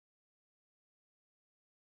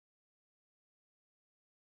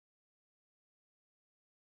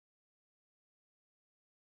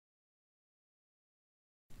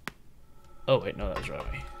Oh wait, no, that was right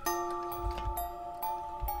way.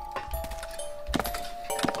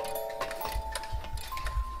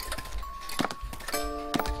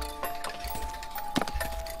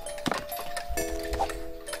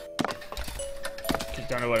 I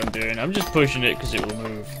don't know what I'm doing. I'm just pushing it because it will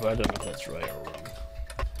move, but I don't know if that's right or wrong.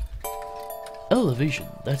 Elevation,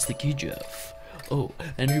 that's the key, Jeff. Oh,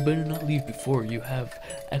 and you better not leave before you have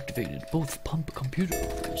activated both pump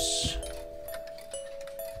computers.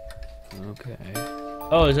 Okay.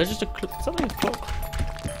 Oh, is that just a clock? Is that like a clock?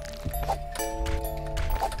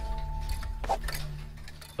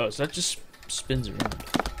 Oh, so that just spins around.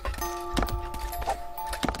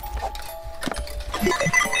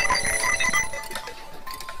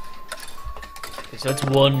 Okay, so that's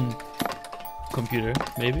one computer,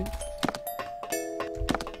 maybe?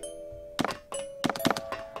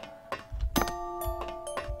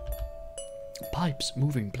 Pipes,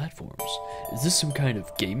 moving platforms. Is this some kind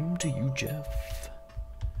of game to you, Jeff?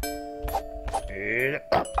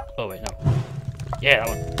 Oh wait, no. Yeah, that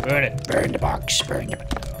one. Burn it. Burn the box. Burn the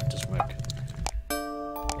box. No, it doesn't work.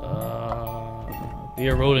 Be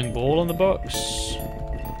a rolling ball on the box.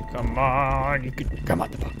 Come on, you can come on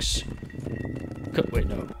the box. Wait,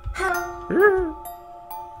 no.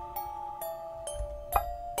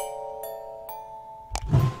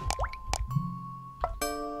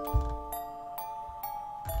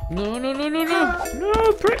 No, no, no, no, no!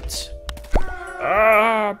 No, Priit!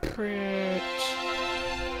 Ah, Priit!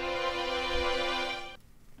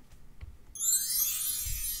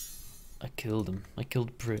 I killed him. I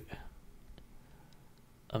killed Priit.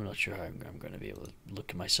 I'm not sure how I'm going to be able to look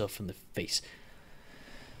at myself in the face.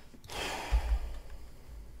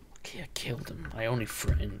 Okay, I killed him. My only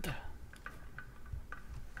friend.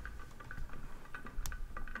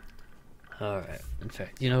 Alright, in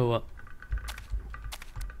fact, you know what?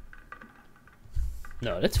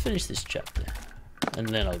 No, let's finish this chapter, and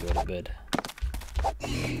then I'll go to bed.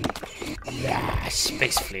 Ah,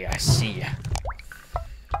 Space Flea, I see ya.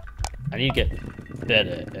 I need to get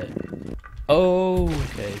better at... Oh,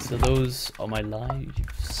 okay, so those are my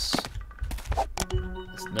lives.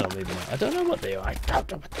 No, maybe not. I don't know what they are. I don't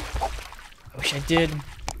know what they are. I wish I did.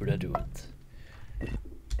 Would I do it?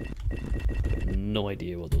 No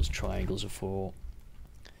idea what those triangles are for.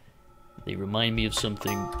 They remind me of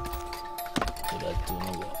something, but I don't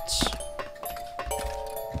know what.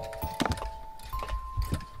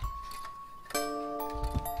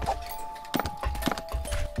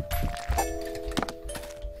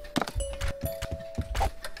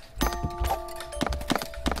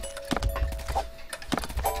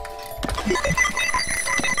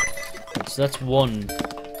 So that's one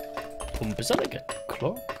pump. Is that like a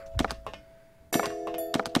clock?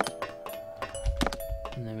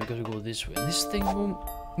 And then we gotta go this way. And this thing won't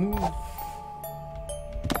move.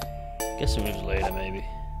 Guess it moves later, maybe.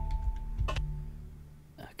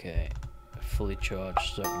 Okay. Fully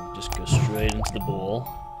charged, so I can just go straight into the ball.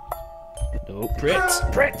 No, Priit!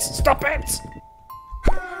 Priit! Stop it!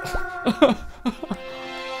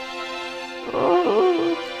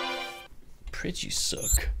 Priit, you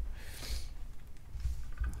suck.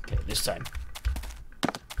 Okay, this time.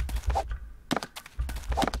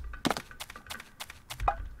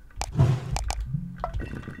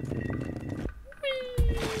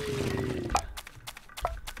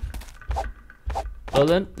 Well,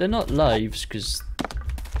 then they're not lives because.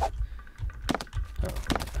 Oh,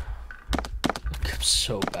 I'm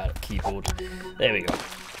so bad at keyboard. There we go.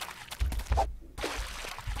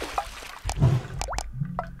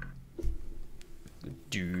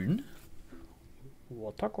 Dune.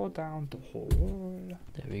 Water go down the hole.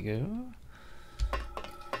 There we go.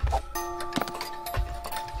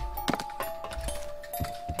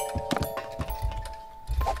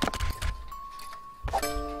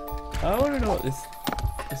 I want to know what this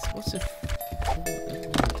what's it?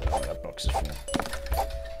 Oh, that box is full.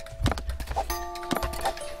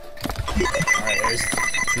 Alright, there's the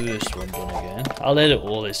first one done again. I'll edit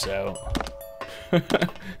all this out.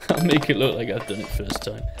 I'll make it look like I've done it first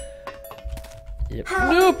time. Yep.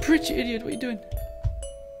 No, Priit, you idiot! What are you doing?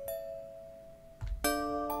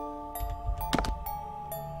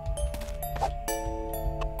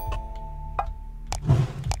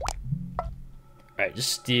 Alright,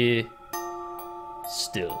 just steer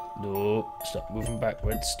still. No, stop moving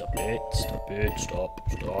backwards. Stop it. Stop it. Stop.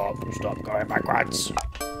 Stop. Stop going backwards.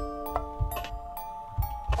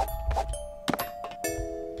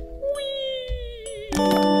 Whee!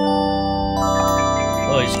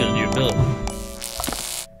 Oh, he's got a new ability.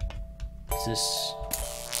 What's this?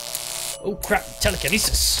 Oh crap!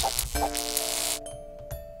 Telekinesis.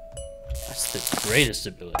 That's the greatest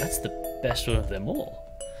ability. That's the best one of them all.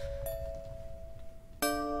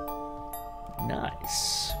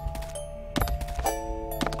 Nice.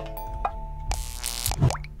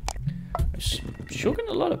 Shooting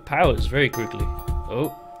a lot of powers very quickly.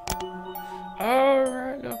 Oh.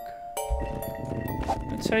 Alright, look.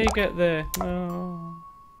 That's how you get there. No.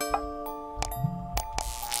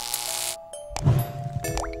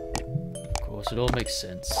 Of course, it all makes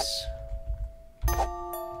sense.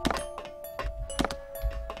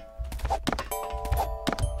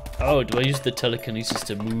 Oh, do I use the telekinesis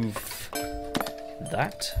to move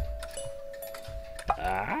that?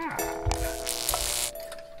 Ah.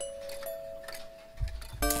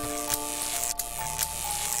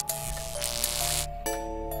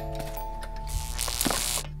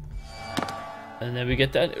 And then we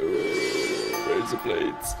get that. Where's the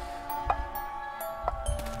blades?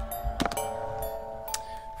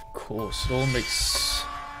 Of course, it all makes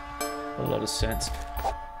a lot of sense.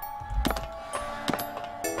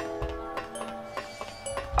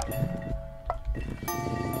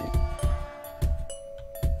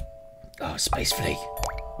 Oh, Space Flea.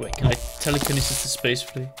 Wait, can I telekinesis to Space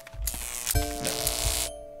Flea? No.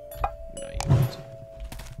 No, you can't.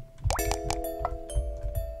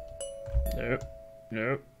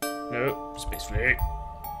 No. No. Space Flea.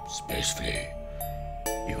 Space Flea.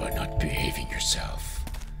 You are not behaving yourself.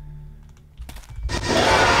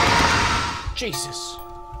 Jesus.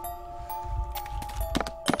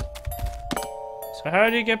 So how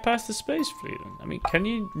do you get past the Space Flea then? I mean, can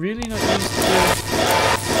you really not use the...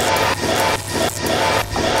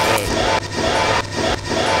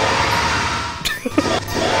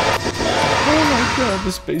 Oh my god,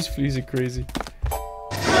 the Space Fleas are crazy.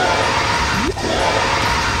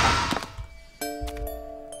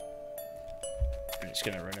 I'm just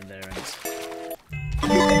gonna run in there and...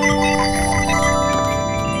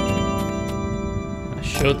 I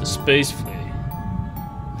showed the Space Flea.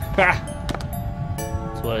 Ha!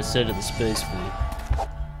 That's what I said to the Space Flea.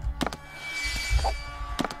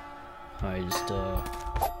 I just,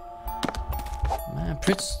 man,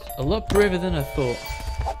 Priit's a lot braver than I thought.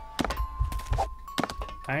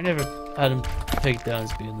 I never had him pegged down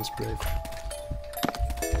as being this brave.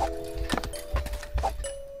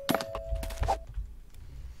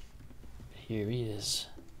 Here he is.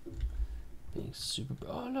 Being super...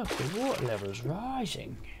 Oh look, the water level's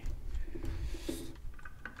rising.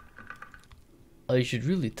 I should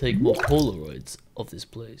really take more Polaroids of this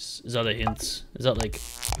place. Is that a hint? Is that like,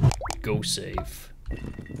 go save?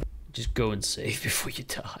 Just go and save before you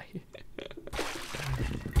die.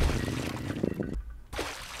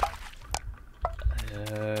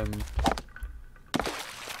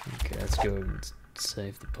 Okay, let's go and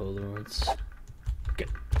save the Polaroids. Get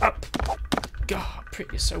up! God,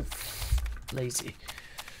 Priit, you're so lazy.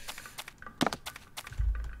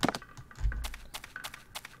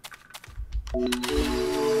 Can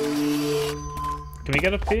we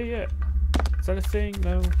get up here yet? Is that a thing?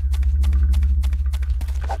 No.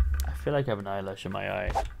 I feel like I have an eyelash in my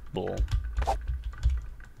eye. Ball.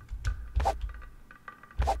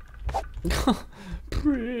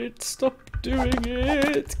 Priit, stop doing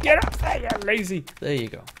it! Get up there, you lazy! There you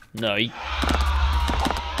go. No.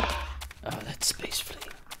 Oh, that's Space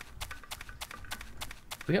Flea.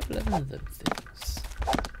 We have 11 of them things.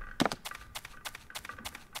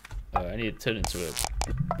 Oh, I need to turn into a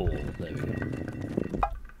ball. There we go.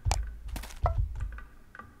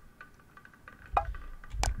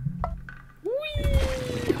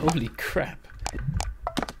 Whee! Holy crap.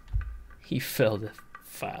 He fell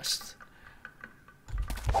fast.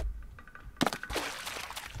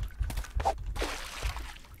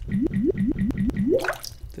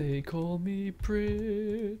 They call me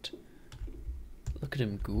Priit. Look at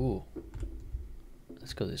him go.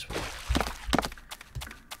 Let's go this way.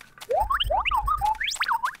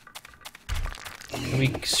 Can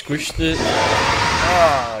we squish the...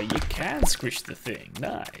 Oh, you can squish the thing.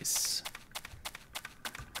 Nice.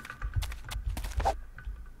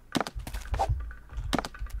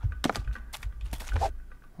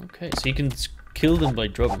 Okay, so you can kill them by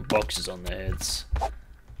dropping boxes on their heads.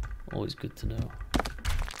 Always good to know.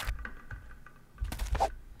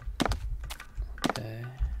 Okay.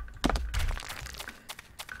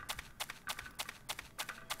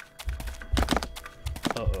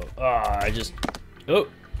 Uh-oh. Ah, I just... Oh!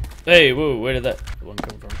 Hey, whoa, where did that one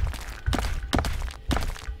come from?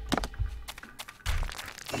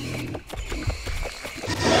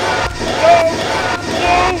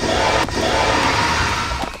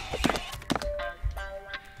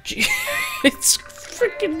 Gee, it's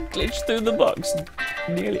freaking glitched through the box.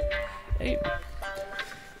 Nearly. Hey.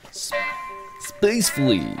 Space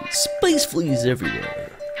fleas. Space fleas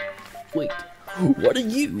everywhere. Wait, what are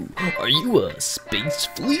you? Are you a space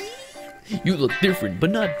flea? You look different,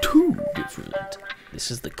 but not too different.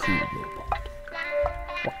 This is the cool robot.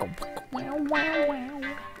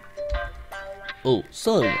 Oh,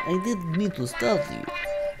 sorry, I didn't mean to stop you.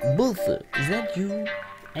 Bertha, is that you?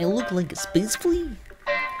 I look like a space flea?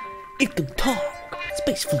 It can talk.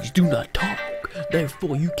 Space fleas do not talk.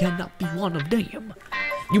 Therefore, you cannot be one of them.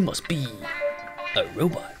 You must be a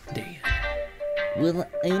robot, then. Well,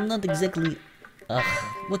 I am not exactly...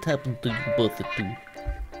 what happened to you, Bertha 2?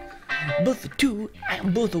 Bertha 2, I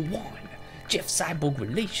am Bertha 1. Jeff Cyborg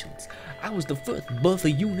Relations. I was the first Bertha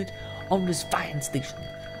unit on this fine station.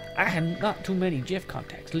 I had not too many Jeff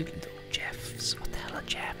contacts, little though. Jeffs, what the hell are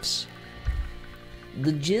Jeffs?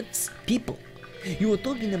 The Jeffs? People. You were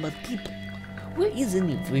talking about people. Where is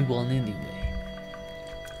everyone anyway?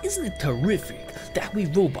 Isn't it terrific that we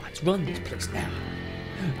robots run this place now?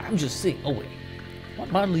 I'm just saying, oh wait,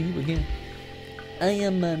 what model are you again? I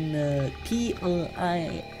am an Pritt.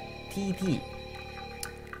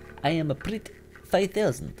 I am a Priit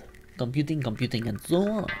 5000. Computing, and so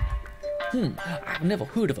on. I've never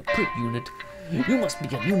heard of a Priit unit. You must be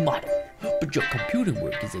a new model, but your computing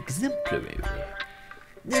work is exemplary.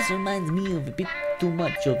 This reminds me of a bit too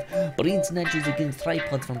much of brain snatchers against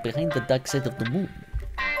tripods from behind the dark side of the moon.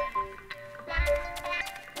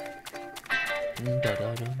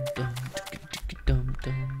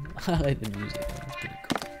 I like the music, that's pretty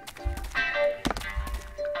cool.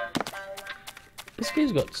 This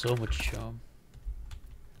game's got so much charm.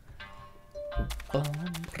 Oh.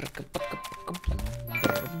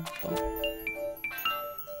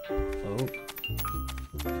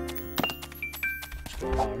 What's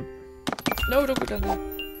going on? No, don't go down there.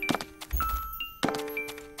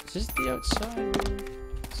 Is this the outside?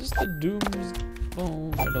 Is this the Dooms?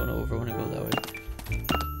 Oh, I don't know if I want to go that way.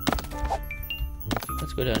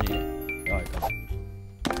 Let's go down here. Alright, come on.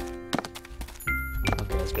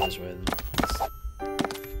 Okay, let's go this way then.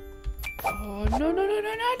 Oh, no.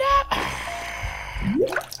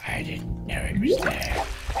 I didn't know it was there.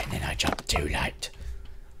 And then I jumped too late.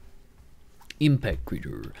 Impact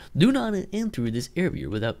crater. Do not enter this area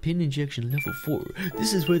without pin injection level 4.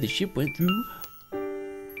 This is where the ship went through.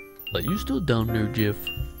 Are you still down there, Jeff?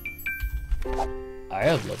 I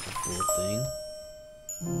have level 4 thing.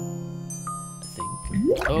 I think.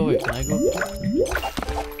 Oh wait, can I go?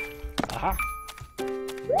 Aha!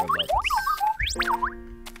 Robots.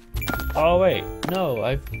 Oh wait, no,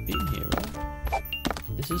 I've been here, right?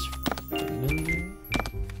 This is familiar-ish.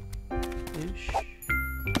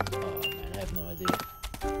 Oh man, I have no idea.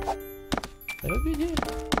 Have I been here?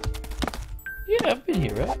 Yeah, I've been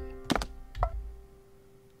here, right?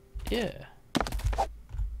 Yeah.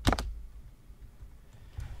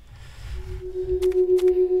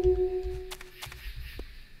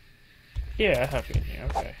 Yeah, I have been here,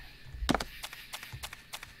 okay.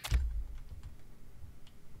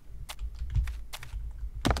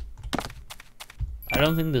 I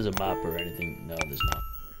don't think there's a map or anything. No, there's not.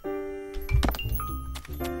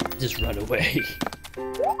 Just run away.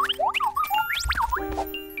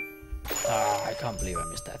 I can't believe I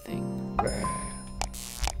missed that thing.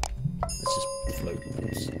 Let's just float.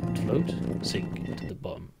 Float? Sink into the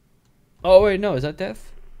bottom. Oh wait, no, is that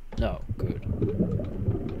death? No, good.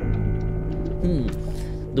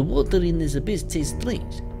 The water in this abyss tastes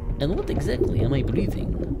strange. And what exactly am I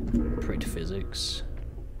breathing? Priit physics.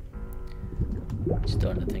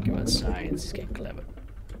 Starting to think about science, he's getting clever.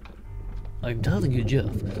 I'm telling you,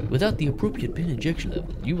 Jeff, without the appropriate pin injection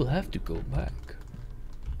level, you will have to go back.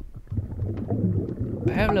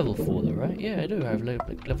 I have level 4 though, right? Yeah, I do. I have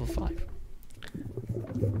level 5.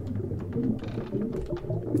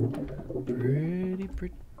 Pretty.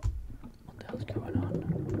 What the hell's going on?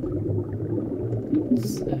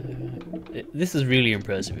 This is really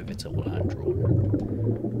impressive if it's all hand drawn.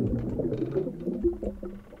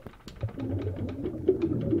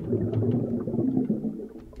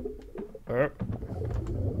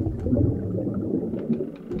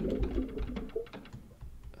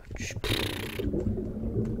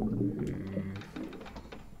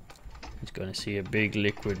 He's gonna see a big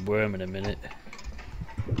liquid worm in a minute.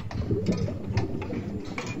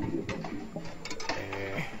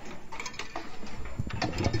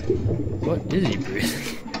 What is he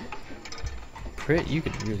breathing? Priit, you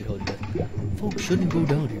can really hold that. Folks shouldn't go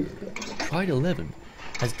down here. Tried 11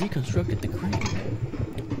 has deconstructed the crane.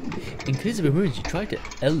 In case of emergency, try to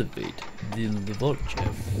elevate the vault,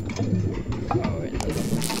 Jeff. Alright,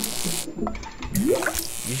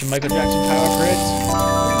 use your Michael Jackson power, Priit.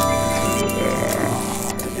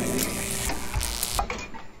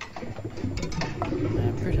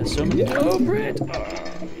 Man, Priit has so many. Oh, Priit! Oh,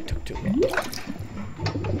 he took too long.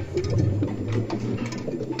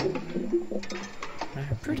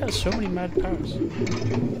 so many mad powers.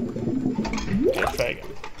 Let's try again.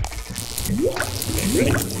 Okay,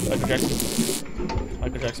 ready? Michael Jackson.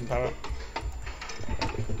 Michael Jackson power.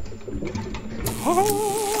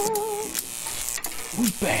 Oh,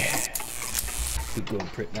 bad. Keep going,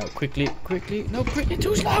 Priit. Now, quickly, quickly. No, Priit, you're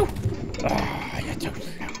too slow. Ah, you're too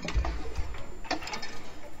slow.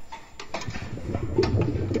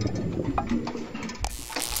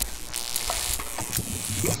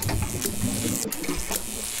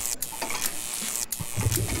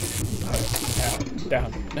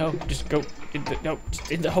 Down. No, just go in the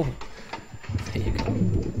just in the hole. There you go.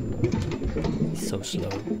 He's so slow.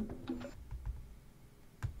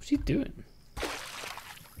 What's he doing?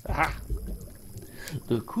 Aha!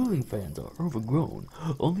 The cooling fans are overgrown.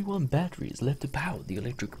 Only one battery is left to power the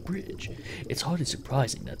electric bridge. It's hardly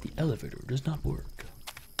surprising that the elevator does not work.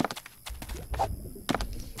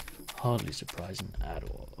 Hardly surprising at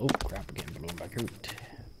all. Oh crap, we're getting blown back out.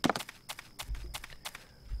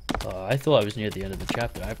 I thought I was near the end of the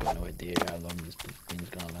chapter. I've got no idea how long this thing's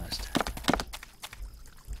gonna last.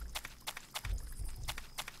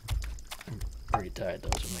 I'm pretty tired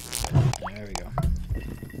though, so I'm making it better. There we go.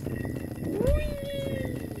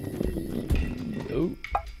 Oh,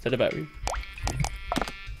 is that a battery?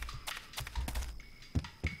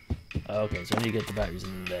 Okay, so I need to get the batteries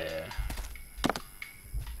in there.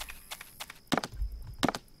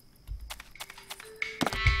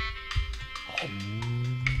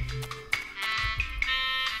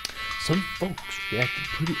 Some folks reacted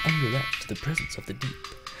pretty unrelaxed to the presence of the deep.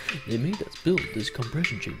 They made us build this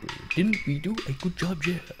compression chamber. Didn't we do a good job,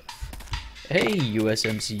 Jeff? Hey,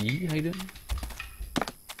 USMCE, how you doing?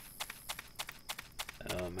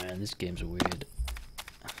 Oh man, this game's weird.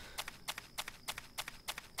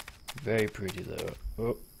 Very pretty though.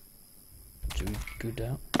 Oh, should we go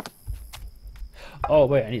down? Oh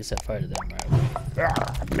wait, I need to set fire to them right away.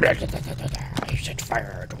 I set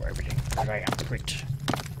fire to everything because I am Priit.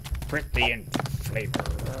 Priit the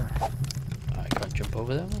Inflamer. I can't jump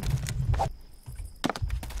over that one.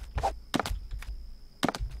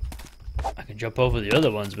 I can jump over the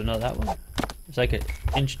other ones, but not that one. It's like an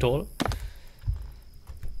inch taller.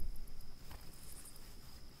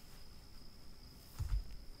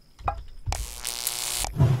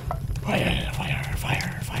 Fire, fire,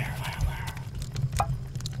 fire, fire, fire, fire.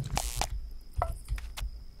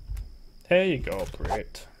 There you go,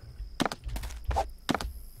 Priit.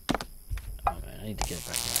 Oh man, I need to get it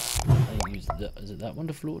back out. I need to use that. Is it that one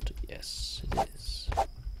to float? Yes, it is.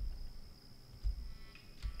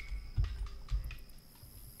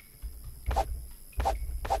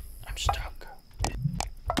 I'm stuck.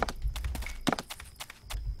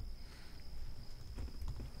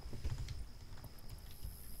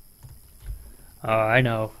 Oh, I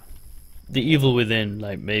know. The evil within,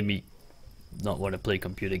 like, made me not want to play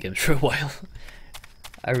computer games for a while.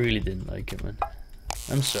 I really didn't like it, man.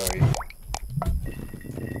 I'm sorry.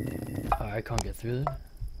 Oh, I can't get through there.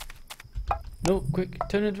 No, quick,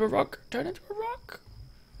 turn into a rock. Turn into a rock.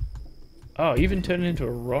 Oh, even turning into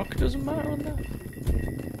a rock doesn't matter on that.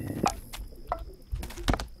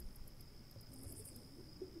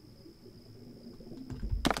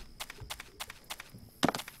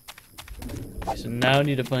 So now I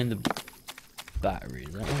need to find the battery,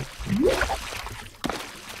 is that right?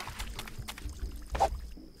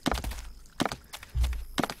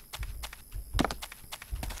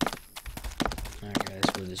 Okay, let's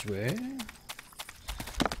go this way.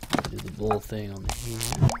 Do the ball thing on here.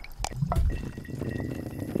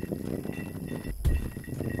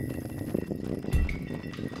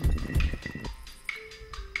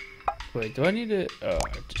 Wait, do I need to... Oh,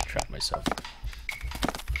 I just trapped myself.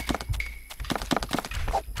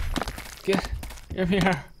 Get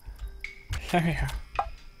here. Come here.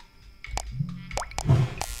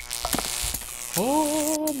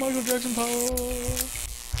 Oh, Michael Jackson power.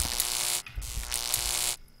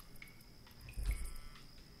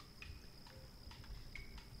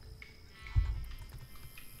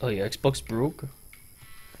 Oh, your Xbox broke?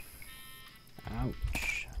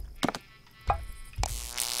 Ouch.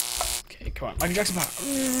 Okay, come on, Michael Jackson power.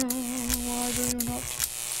 Why do you not?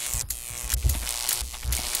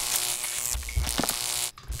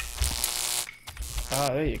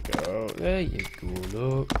 Ah, there you go. There you go,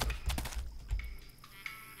 look.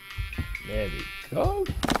 There we go.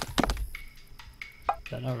 Is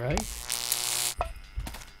that not right?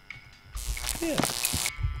 Yeah.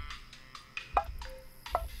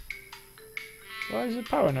 Why is the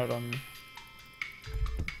power not on?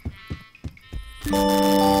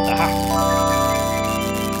 Aha!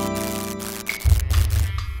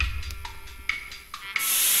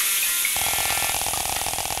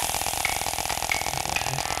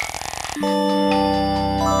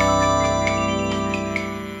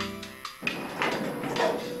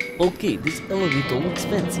 Okay, this elevator looks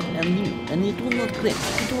fancy and new, and it will not crash.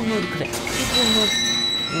 It will not crash. It will not.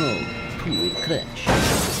 Oh, Priit, crash.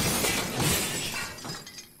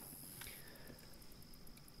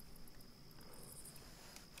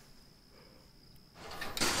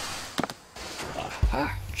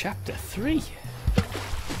 Aha, chapter 3.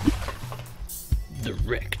 The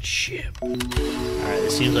wrecked ship. Alright,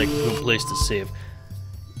 this seems like a good place to save.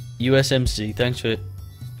 USMC, thanks for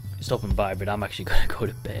stopping by, but I'm actually gonna go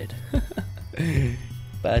to bed.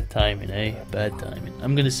 Bad timing, eh? Bad timing.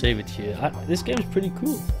 I'm gonna save it here. This game's pretty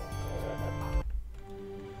cool.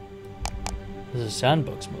 There's a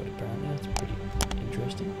sandbox mode apparently, that's pretty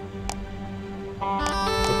interesting.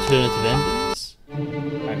 Alternative endings.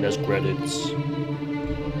 And there's credits.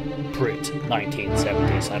 Priit,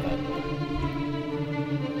 1977.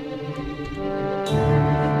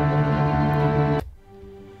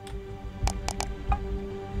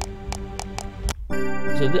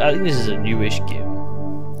 So I think this is a newish game.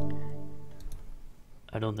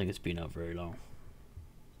 I don't think it's been out very long.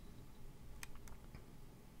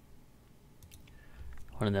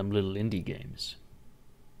 One of them little indie games.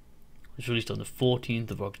 It was released on the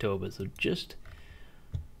 14th of October, so just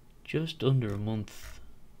under a month.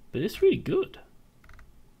 But it's really good.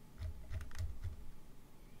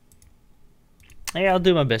 Hey, I'll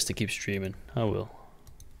do my best to keep streaming. I will.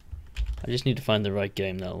 I just need to find the right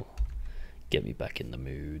game that'll get me back in the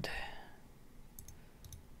mood.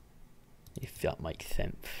 If that makes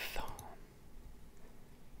sense.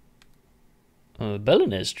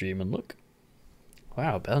 Bellinet's streaming, look.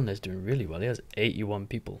 Wow, Bellinet's doing really well. He has 81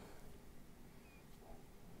 people.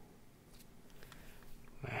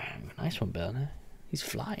 Man, nice one, Bellinet. He's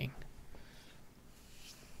flying.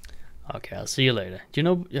 Okay, I'll see you later. Do you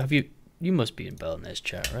know, you must be in Bellinet's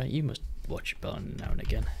chat, right? You must watch Bellinet now and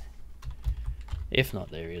again. If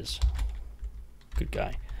not, there he is. Good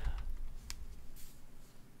guy.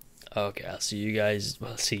 Okay, I'll see you guys.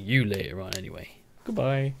 Well, I'll see you later on anyway.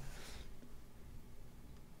 Goodbye.